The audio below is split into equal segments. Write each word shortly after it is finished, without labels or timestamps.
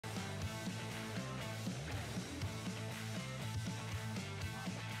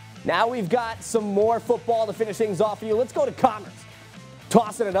Now we've got some more football to finish things off for you. Let's go to Commerce.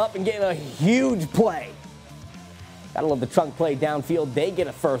 Tossing it up and getting a huge play. Gotta love the chunk play downfield. They get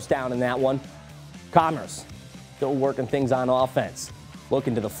a first down in that one. Commerce still working things on offense.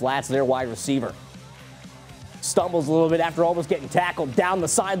 Looking to the flats, their wide receiver. Stumbles a little bit after almost getting tackled. Down the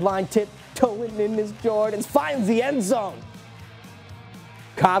sideline, tiptoeing in his Jordans. Finds the end zone.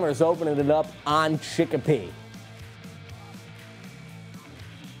 Commerce opening it up on Chicopee.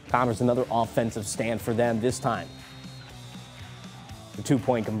 Commerce, another offensive stand for them this time. The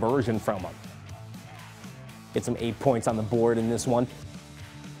 2-point conversion from them. Get some 8 points on the board in this one.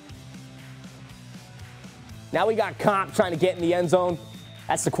 Now we got Comp trying to get in the end zone.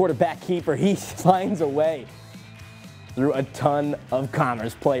 That's the quarterback keeper. He finds a way through a ton of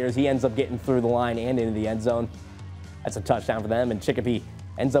Commerce players. He ends up getting through the line and into the end zone. That's a touchdown for them, and Chicopee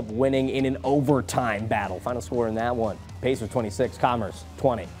ends up winning in an overtime battle. Final score in that one: Pacers 26, Commerce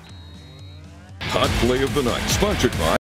 20. Hot play of the night, sponsored by